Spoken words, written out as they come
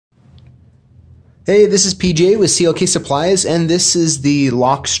Hey, this is PJ with CLKsupplies, and this is the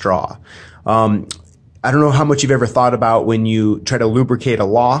lock straw. I don't know how much you've ever thought about when you try to lubricate a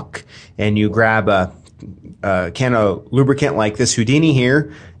lock and you grab a can of lubricant like this Houdini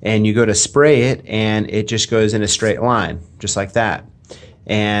here and you go to spray it and it just goes in a straight line, just like that.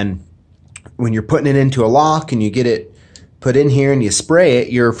 And when you're putting it into a lock and you get it put in here and you spray it,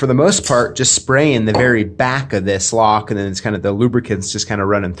 you're for the most part just spraying the very back of this lock, and then it's kind of the lubricant's just kind of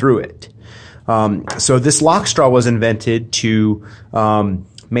running through it. So this lock straw was invented to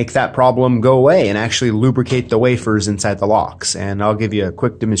make that problem go away and actually lubricate the wafers inside the locks. And I'll give you a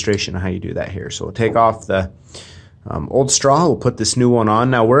quick demonstration of how you do that here. So we'll take off the old straw, we'll put this new one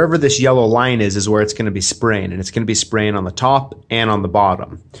on. Now wherever this yellow line is where it's going to be spraying, and it's going to be spraying on the top and on the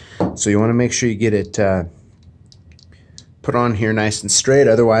bottom. So you want to make sure you get it put on here nice and straight,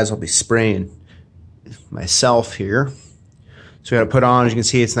 otherwise I'll be spraying myself here. So we got to put on, as you can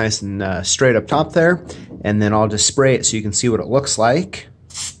see, it's nice and straight up top there, and then I'll just spray it so you can see what it looks like.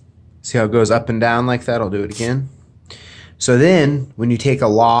 See how it goes up and down like that? I'll do it again. So then when you take a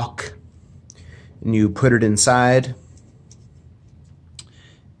lock and you put it inside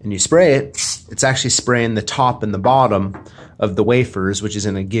and you spray it, it's actually spraying the top and the bottom of the wafers, which is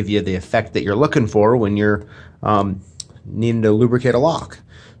going to give you the effect that you're looking for when you're needing to lubricate a lock.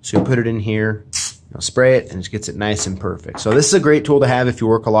 So you put it in here, spray it, and it gets it nice and perfect. So this is a great tool to have if you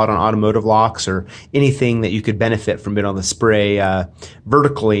work a lot on automotive locks or anything that you could benefit from being able to spray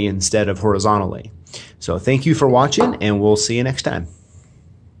vertically instead of horizontally. So thank you for watching, and we'll see you next time.